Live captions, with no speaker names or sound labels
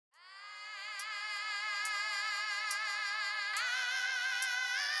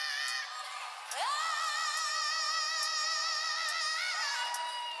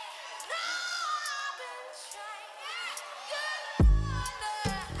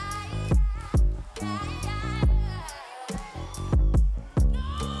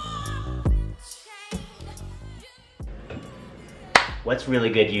What's really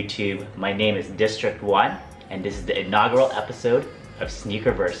good, YouTube? My name is District 1, and this is the inaugural episode of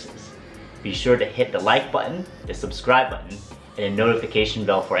Sneaker Versus. Be sure to hit the like button, the subscribe button, and a notification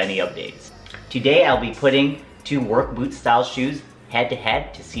bell for any updates. Today I'll be putting two work boot style shoes head to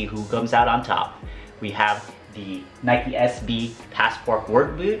head to see who comes out on top. We have the Nike SB Passport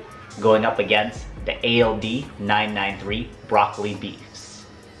work boot going up against the ALD 993 Broccoli Beefs.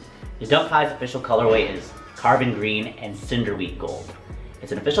 The Dunk High's official colorway is Carbon Green and Cinderwheat Gold.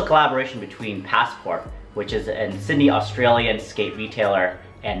 It's an official collaboration between Passport, which is a Sydney, Australian skate retailer,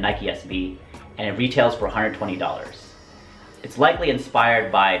 and Nike SB, and it retails for $120. It's likely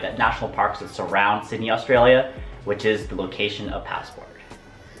inspired by the national parks that surround Sydney, Australia, which is the location of Passport.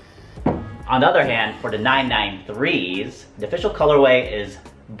 On the other hand, for the 993s, the official colorway is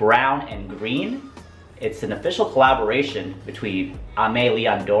brown and green. It's an official collaboration between Aimé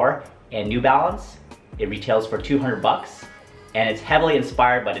Leon Dore and New Balance. It retails for $200, and it's heavily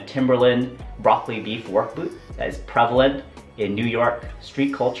inspired by the Timberland Broccoli Beef work boot that is prevalent in New York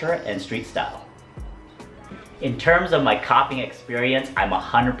street culture and street style. In terms of my copying experience, I'm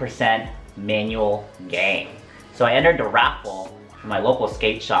 100% manual gang. So I entered the raffle for my local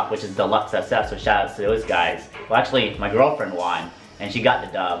skate shop, which is Deluxe SF, so shout out to those guys. Well, actually, my girlfriend won, and she got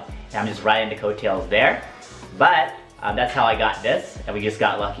the dub, and I'm just riding the coattails there. But that's how I got this, and we just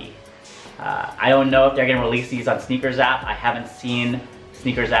got lucky. I don't know if they're gonna release these on Sneakers app. I haven't seen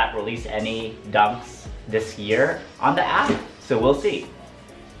Sneakers app release any dunks this year on the app, so we'll see.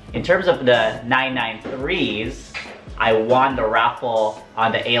 In terms of the 993s, I won the raffle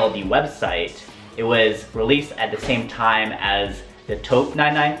on the ALD website. It was released at the same time as the taupe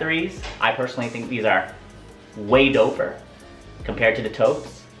 993s. I personally think these are way doper compared to the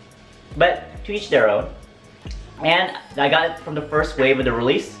taupes, but to each their own. And I got it from the first wave of the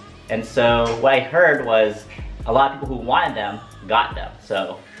release. And so what I heard was a lot of people who wanted them got them.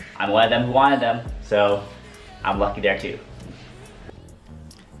 So I'm one of them who wanted them, so I'm lucky there too.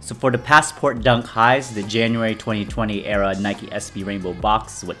 So for the Passport Dunk Highs, the January 2020 era Nike SB Rainbow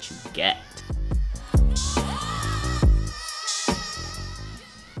box is what you get.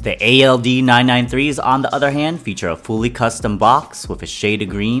 The ALD 993s, on the other hand, feature a fully custom box with a shade of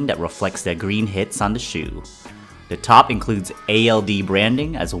green that reflects the green hits on the shoe. The top includes ALD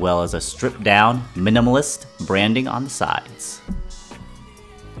branding as well as a stripped down, minimalist branding on the sides.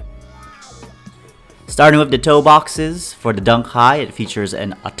 Starting with the toe boxes, for the Dunk High, it features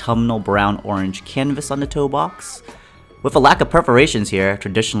an autumnal brown-orange canvas on the toe box. With a lack of perforations here,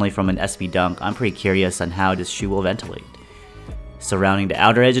 traditionally from an SB Dunk, I'm pretty curious on how this shoe will ventilate. Surrounding the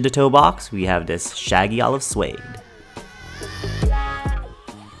outer edge of the toe box, we have this shaggy olive suede.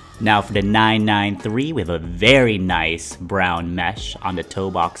 Now for the 993, we have a very nice brown mesh on the toe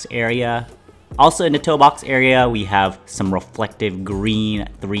box area. Also in the toe box area, we have some reflective green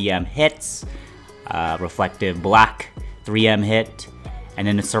 3M hits, reflective black 3M hit, and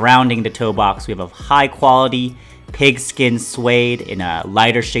then surrounding the toe box, we have a high quality pigskin suede in a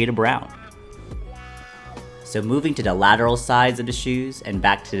lighter shade of brown. So moving to the lateral sides of the shoes and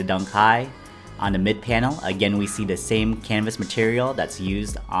back to the Dunk High, on the mid panel, again we see the same canvas material that's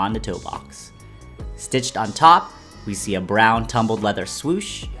used on the toe box. Stitched on top, we see a brown tumbled leather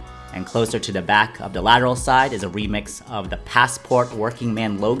swoosh, and closer to the back of the lateral side is a remix of the Passport Working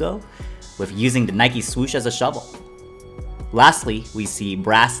Man logo, with using the Nike swoosh as a shovel. Lastly, we see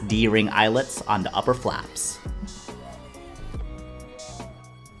brass D-ring eyelets on the upper flaps.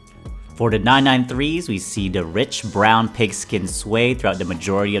 For the 993s, we see the rich brown pigskin suede throughout the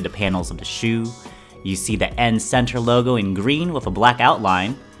majority of the panels of the shoe. You see the N center logo in green with a black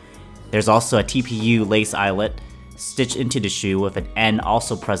outline. There's also a TPU lace eyelet stitched into the shoe with an N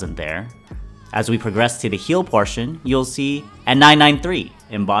also present there. As we progress to the heel portion, you'll see a 993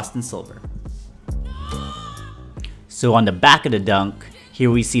 embossed in silver. So on the back of the Dunk, here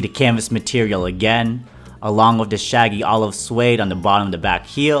we see the canvas material again, along with the shaggy olive suede on the bottom of the back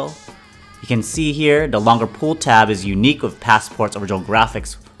heel. You can see here the longer pull tab is unique with Passport's original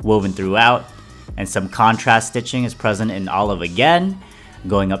graphics woven throughout, and some contrast stitching is present in olive again,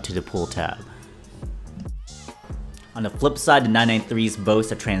 going up to the pull tab. On the flip side, the 993s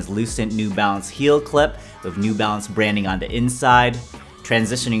boast a translucent New Balance heel clip with New Balance branding on the inside.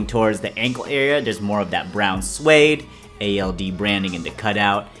 Transitioning towards the ankle area, there's more of that brown suede, ALD branding in the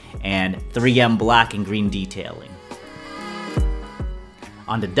cutout, and 3M black and green detailing.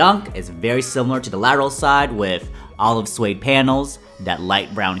 On the Dunk, it's very similar to the lateral side with olive suede panels, that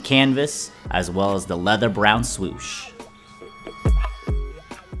light brown canvas, as well as the leather brown swoosh.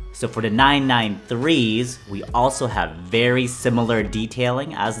 So for the 993s, we also have very similar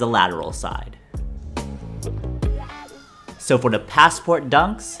detailing as the lateral side. So for the Passport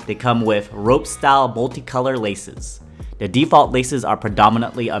Dunks, they come with rope-style multicolor laces. The default laces are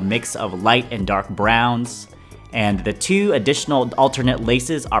predominantly a mix of light and dark browns, and the two additional alternate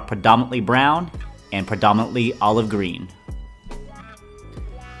laces are predominantly brown and predominantly olive green.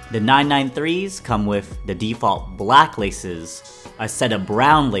 The 993s come with the default black laces, a set of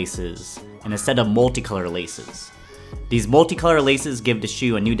brown laces, and a set of multicolor laces. These multicolor laces give the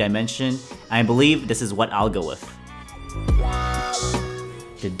shoe a new dimension, and I believe this is what I'll go with.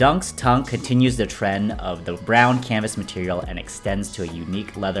 The Dunks tongue continues the trend of the brown canvas material and extends to a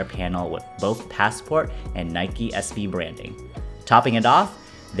unique leather panel with both Passport and Nike SB branding. Topping it off,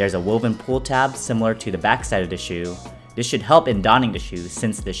 there's a woven pull tab similar to the backside of the shoe. This should help in donning the shoe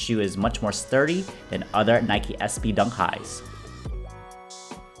since the shoe is much more sturdy than other Nike SB Dunk highs.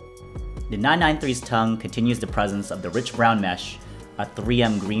 The 993's tongue continues the presence of the rich brown mesh, a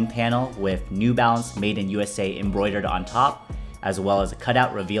 3M green panel with New Balance Made in USA embroidered on top, as well as a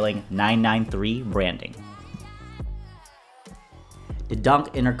cutout revealing 993 branding. The Dunk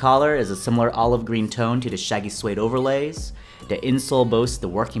inner collar is a similar olive green tone to the shaggy suede overlays. The insole boasts the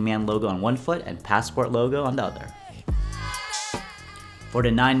Working Man logo on one foot and Passport logo on the other. For the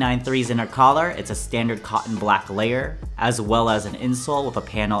 993's inner collar, it's a standard cotton black layer, as well as an insole with a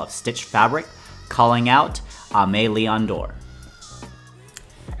panel of stitched fabric, calling out Aimé Leon d'Or.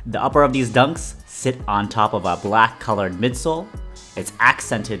 The upper of these Dunks sit on top of a black colored midsole. It's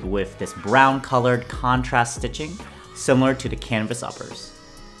accented with this brown colored contrast stitching, similar to the canvas uppers.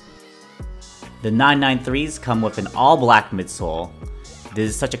 The 993's come with an all black midsole. This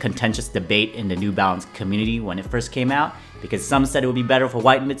is such a contentious debate in the New Balance community when it first came out, because some said it would be better with a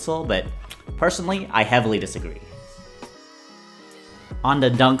white midsole, but personally, I heavily disagree. On the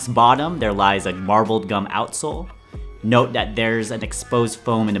Dunk's bottom, there lies a marbled gum outsole. Note that there's an exposed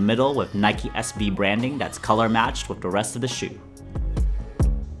foam in the middle with Nike SB branding that's color matched with the rest of the shoe.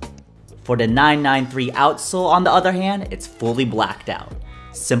 For the 993 outsole, on the other hand, it's fully blacked out.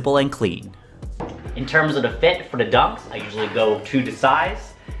 Simple and clean. In terms of the fit for the Dunks, I usually go true to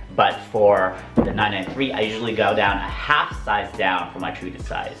size, but for the 993, I usually go down a half size down for my true to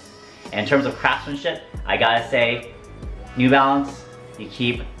size. And in terms of craftsmanship, I gotta say, New Balance, you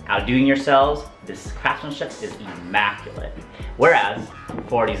keep outdoing yourselves. This craftsmanship is immaculate. Whereas,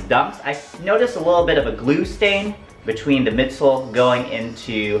 for these Dunks, I noticed a little bit of a glue stain between the midsole going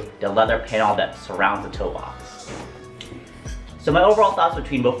into the leather panel that surrounds the toe box. So my overall thoughts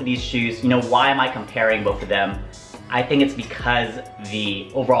between both of these shoes, why am I comparing both of them? I think it's because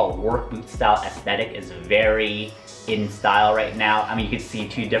the overall work boot style aesthetic is very in style right now. I mean, you can see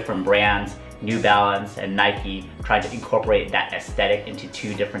two different brands, New Balance and Nike, trying to incorporate that aesthetic into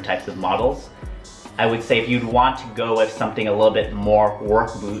two different types of models. I would say if you'd want to go with something a little bit more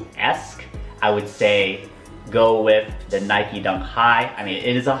work boot-esque, I would say go with the Nike Dunk High. I mean,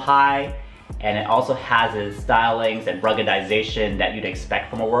 it is a high, and it also has its stylings and ruggedization that you'd expect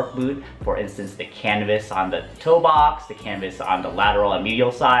from a work boot. For instance, the canvas on the toe box, the canvas on the lateral and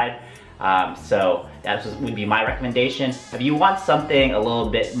medial side. So that would be my recommendation. If you want something a little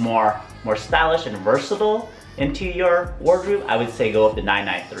bit more stylish and versatile into your wardrobe, I would say go with the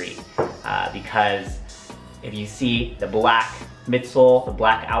 993. Because if you see the black midsole, the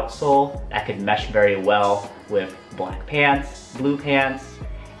black outsole, that could mesh very well with black pants, blue pants,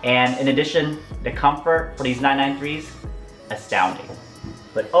 and in addition, the comfort for these 993s, astounding.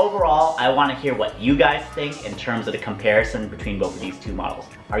 But overall, I want to hear what you guys think in terms of the comparison between both of these two models.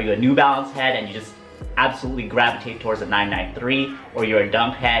 Are you a New Balance head and you just absolutely gravitate towards the 993, or you're a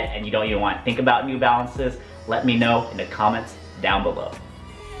Dunk head and you don't even want to think about New Balances? Let me know in the comments down below.